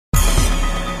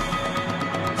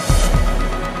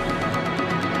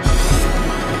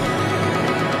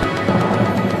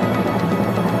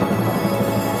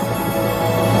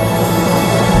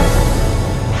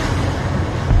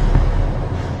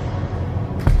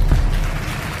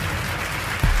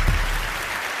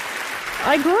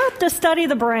I grew up to study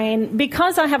the brain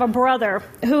because I have a brother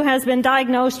who has been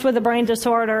diagnosed with a brain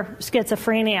disorder,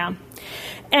 schizophrenia.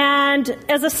 And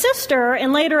as a sister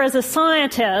and later as a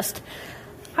scientist,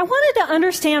 I wanted to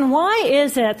understand why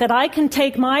is it that I can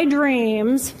take my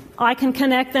dreams, I can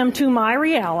connect them to my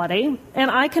reality,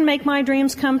 and I can make my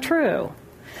dreams come true.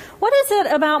 What is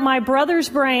it about my brother's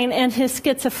brain and his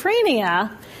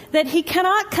schizophrenia that he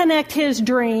cannot connect his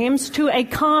dreams to a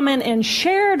common and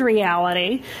shared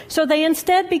reality, so they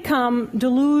instead become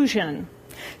delusion?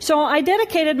 So I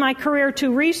dedicated my career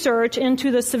to research into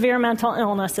the severe mental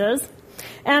illnesses.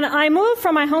 And I moved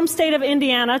from my home state of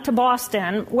Indiana to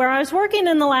Boston, where I was working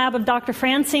in the lab of Dr.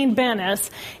 Francine Bennis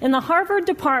in the Harvard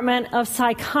Department of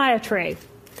Psychiatry.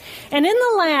 And in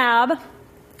the lab,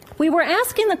 we were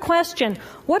asking the question,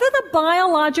 what are the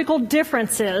biological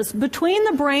differences between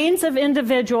the brains of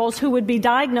individuals who would be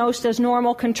diagnosed as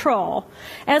normal control,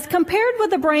 as compared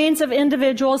with the brains of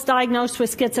individuals diagnosed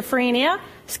with schizophrenia,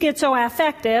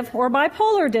 schizoaffective, or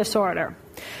bipolar disorder?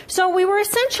 So we were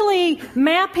essentially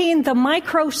mapping the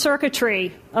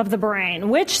microcircuitry of the brain,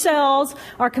 which cells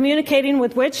are communicating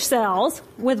with which cells,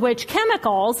 with which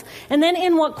chemicals, and then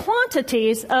in what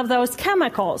quantities of those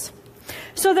chemicals.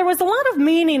 So there was a lot of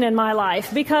meaning in my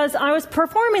life because I was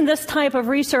performing this type of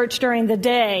research during the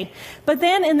day. But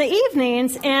then in the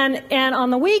evenings and on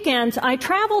the weekends, I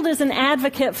traveled as an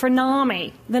advocate for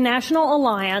NAMI, the National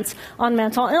Alliance on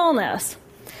Mental Illness.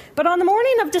 But on the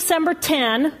morning of December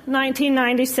 10,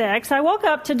 1996, I woke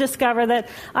up to discover that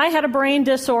I had a brain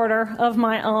disorder of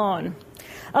my own.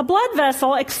 A blood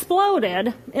vessel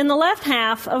exploded in the left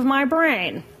half of my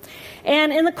brain.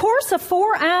 And in the course of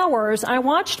 4 hours, I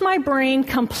watched my brain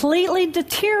completely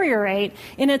deteriorate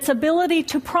in its ability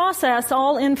to process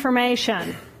all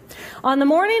information. On the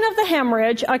morning of the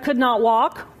hemorrhage, I could not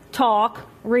walk, talk,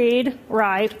 read,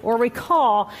 write, or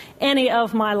recall any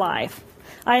of my life.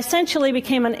 I essentially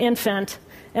became an infant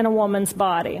in a woman's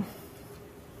body.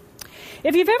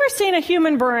 If you've ever seen a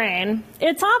human brain,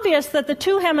 it's obvious that the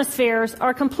two hemispheres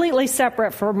are completely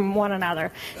separate from one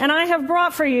another. And I have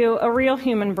brought for you a real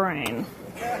human brain.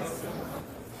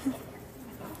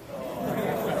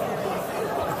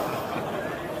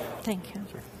 Thank you.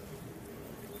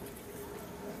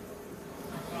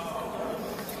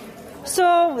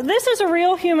 So this is a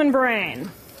real human brain.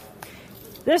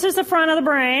 This is the front of the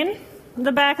brain,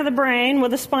 the back of the brain with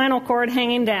the spinal cord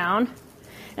hanging down.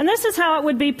 And this is how it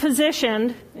would be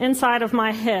positioned inside of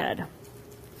my head.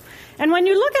 And when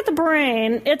you look at the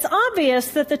brain, it's obvious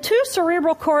that the two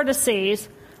cerebral cortices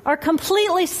are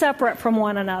completely separate from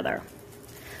one another.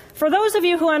 For those of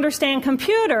you who understand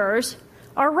computers,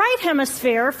 our right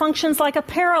hemisphere functions like a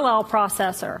parallel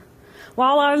processor,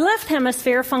 while our left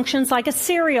hemisphere functions like a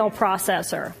serial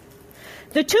processor.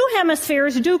 The two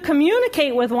hemispheres do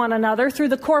communicate with one another through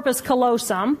the corpus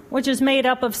callosum, which is made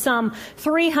up of some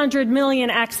 300 million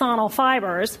axonal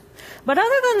fibers. But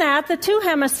other than that, the two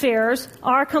hemispheres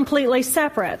are completely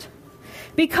separate.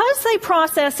 Because they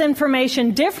process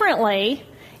information differently,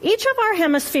 each of our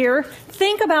hemispheres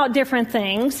think about different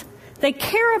things, they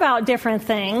care about different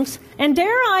things, and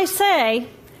dare I say,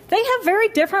 they have very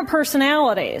different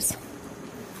personalities.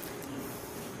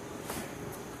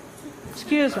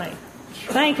 Excuse me.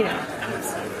 Thank you.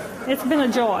 It's been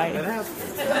a joy.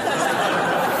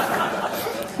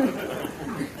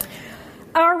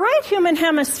 Our right human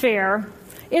hemisphere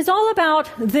is all about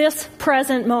this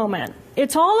present moment.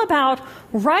 It's all about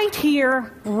right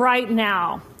here, right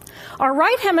now. Our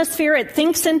right hemisphere, it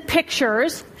thinks in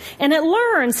pictures, and it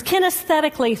learns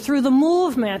kinesthetically through the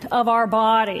movement of our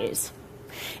bodies.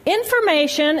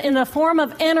 Information in the form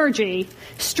of energy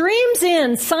streams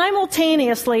in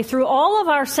simultaneously through all of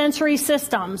our sensory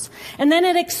systems, and then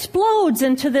it explodes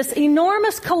into this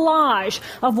enormous collage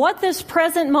of what this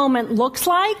present moment looks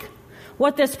like,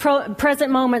 what this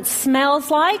present moment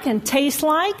smells like and tastes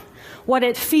like, what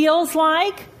it feels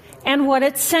like, and what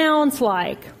it sounds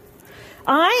like.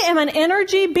 I am an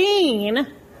energy being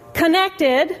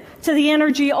connected to the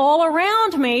energy all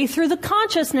around me through the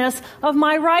consciousness of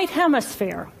my right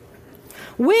hemisphere.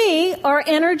 We are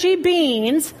energy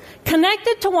beings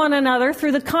connected to one another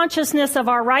through the consciousness of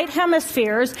our right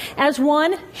hemispheres as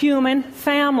one human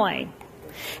family.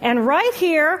 And right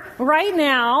here, right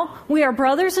now, we are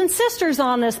brothers and sisters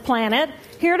on this planet,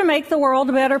 here to make the world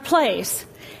a better place.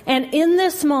 And in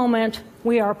this moment,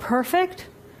 we are perfect,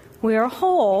 we are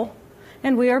whole,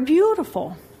 and we are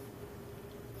beautiful.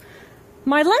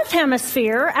 My left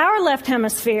hemisphere, our left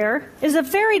hemisphere, is a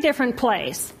very different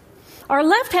place. Our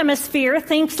left hemisphere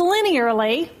thinks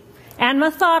linearly and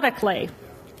methodically.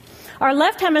 Our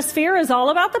left hemisphere is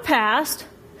all about the past,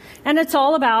 and it's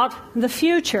all about the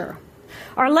future.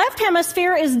 Our left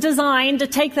hemisphere is designed to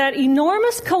take that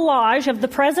enormous collage of the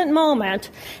present moment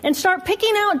and start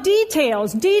picking out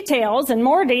details, and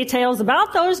more details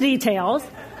about those details.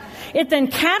 It then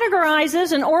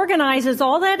categorizes and organizes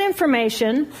all that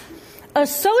information,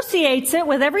 associates it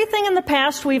with everything in the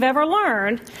past we've ever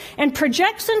learned, and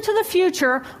projects into the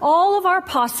future all of our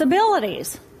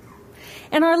possibilities.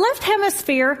 And our left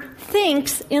hemisphere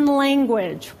thinks in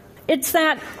language. It's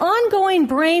that ongoing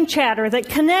brain chatter that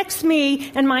connects me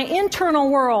and my internal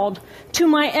world to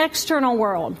my external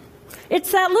world.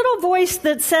 It's that little voice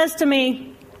that says to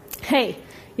me, hey,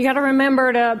 you got to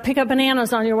remember to pick up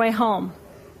bananas on your way home.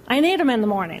 I need them in the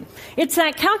morning. It's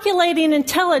that calculating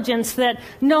intelligence that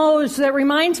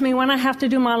reminds me when I have to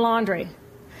do my laundry.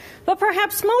 But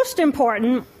perhaps most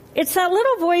important, it's that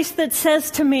little voice that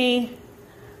says to me,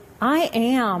 I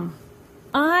am.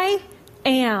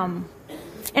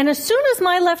 And as soon as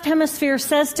my left hemisphere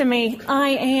says to me, I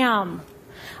am,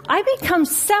 I become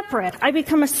separate. I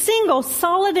become a single,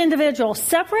 solid individual,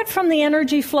 separate from the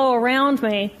energy flow around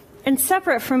me and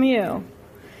separate from you.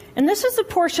 And this is a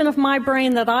portion of my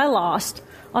brain that I lost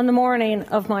on the morning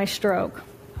of my stroke.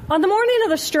 On the morning of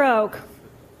the stroke,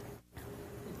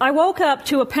 I woke up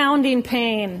to a pounding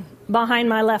pain behind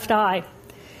my left eye.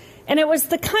 And it was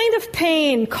the kind of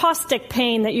pain, caustic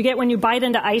pain, that you get when you bite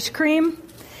into ice cream.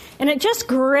 And it just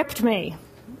gripped me,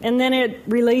 and then it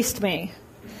released me.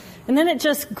 And then it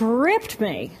just gripped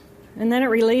me, and then it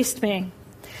released me.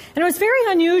 And it was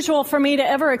very unusual for me to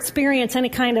ever experience any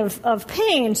kind of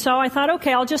pain, so I thought,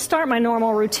 okay, I'll just start my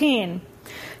normal routine.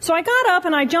 So I got up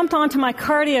and I jumped onto my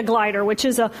cardio glider, which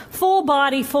is a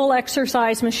full-body, full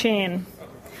exercise machine.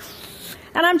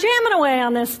 And I'm jamming away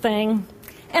on this thing,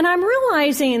 and I'm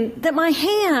realizing that my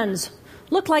hands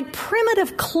look like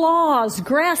primitive claws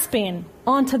grasping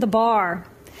onto the bar.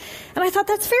 And I thought,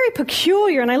 that's very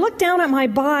peculiar. And I looked down at my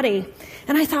body,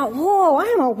 and I thought, whoa,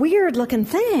 I'm a weird-looking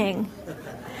thing.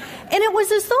 And it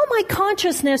was as though my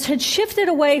consciousness had shifted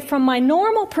away from my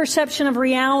normal perception of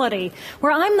reality,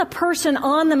 where I'm the person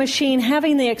on the machine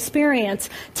having the experience,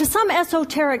 to some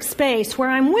esoteric space where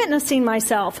I'm witnessing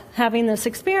myself having this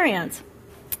experience.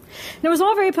 And it was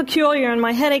all very peculiar, and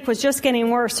my headache was just getting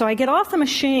worse. So I get off the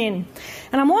machine,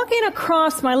 and I'm walking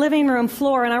across my living room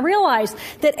floor, and I realize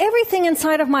that everything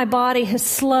inside of my body has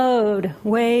slowed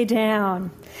way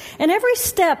down. And every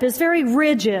step is very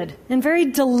rigid and very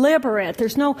deliberate.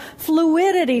 There's no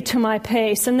fluidity to my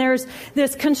pace, and there's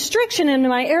this constriction in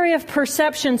my area of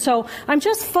perception, so I'm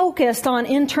just focused on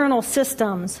internal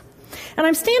systems. And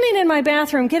I'm standing in my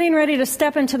bathroom getting ready to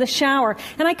step into the shower,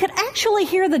 and I could actually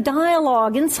hear the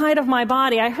dialogue inside of my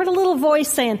body. I heard a little voice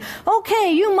saying,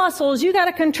 okay, you muscles, you got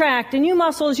to contract, and you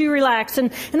muscles, you relax. And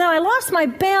then I lost my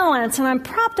balance, and I'm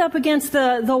propped up against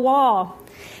the wall.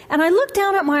 And I looked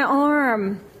down at my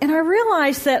arm, and I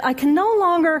realized that I can no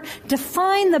longer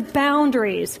define the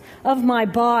boundaries of my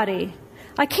body.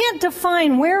 I can't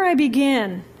define where I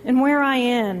begin and where I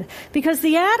end, because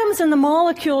the atoms and the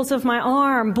molecules of my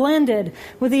arm blended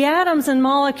with the atoms and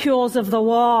molecules of the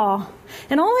wall.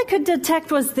 And all I could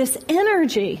detect was this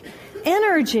energy.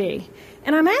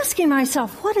 And I'm asking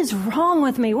myself, what is wrong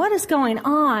with me? What is going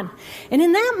on? And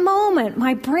in that moment,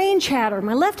 my brain chatter,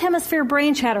 my left hemisphere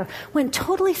brain chatter, went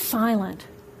totally silent.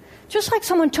 Just like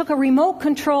someone took a remote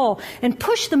control and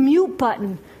pushed the mute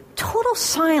button. Total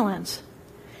silence.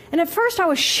 And at first I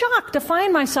was shocked to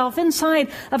find myself inside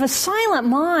of a silent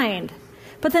mind.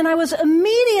 But then I was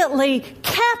immediately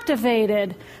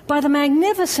captivated by the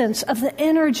magnificence of the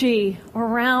energy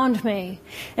around me.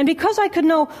 And because I could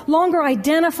no longer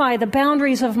identify the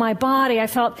boundaries of my body, I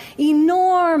felt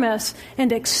enormous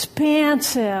and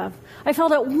expansive. I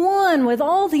felt at one with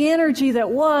all the energy that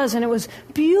was, and it was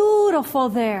beautiful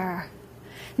there.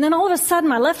 And then all of a sudden,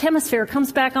 my left hemisphere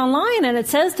comes back online, and it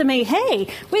says to me, hey,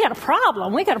 we got a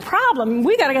problem, we got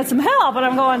to get some help. And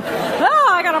I'm going,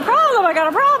 I got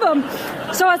a problem.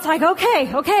 So it's like, okay,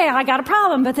 I got a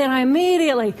problem. But then I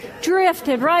immediately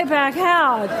drifted right back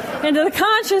out into the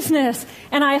consciousness,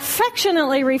 and I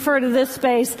affectionately refer to this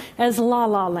space as La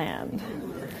La Land.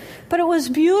 But it was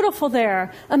beautiful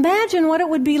there. Imagine what it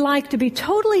would be like to be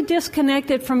totally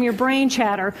disconnected from your brain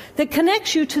chatter that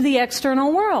connects you to the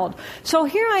external world. So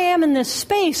here I am in this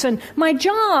space, and my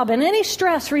job and any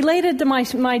stress related to my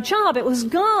job, it was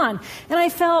gone. And I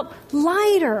felt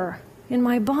lighter in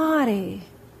my body.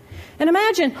 And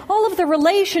imagine all of the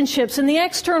relationships in the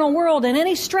external world and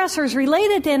any stressors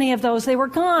related to any of those, they were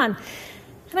gone.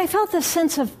 And I felt this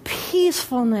sense of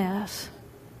peacefulness.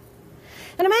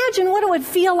 And imagine what it would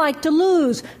feel like to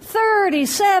lose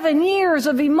 37 years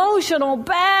of emotional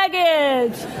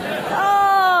baggage.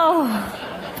 Oh,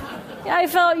 I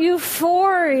felt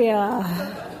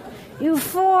euphoria.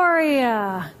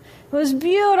 Euphoria. It was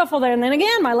beautiful there. And then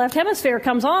again, my left hemisphere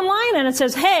comes online and it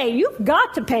says, hey, you've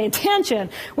got to pay attention.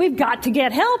 We've got to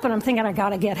get help. And I'm thinking, I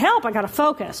got to get help. I got to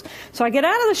focus. So I get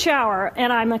out of the shower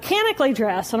and I'm mechanically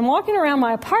dressed and I'm walking around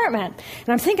my apartment and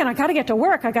I'm thinking, I got to get to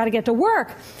work. I got to get to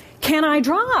work. Can I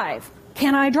drive?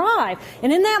 Can I drive?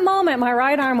 And in that moment, my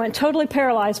right arm went totally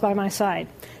paralyzed by my side.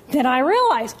 Then I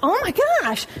realized, oh my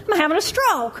gosh, I'm having a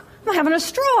stroke. I'm having a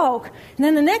stroke. And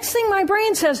then the next thing my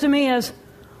brain says to me is,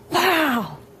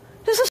 wow,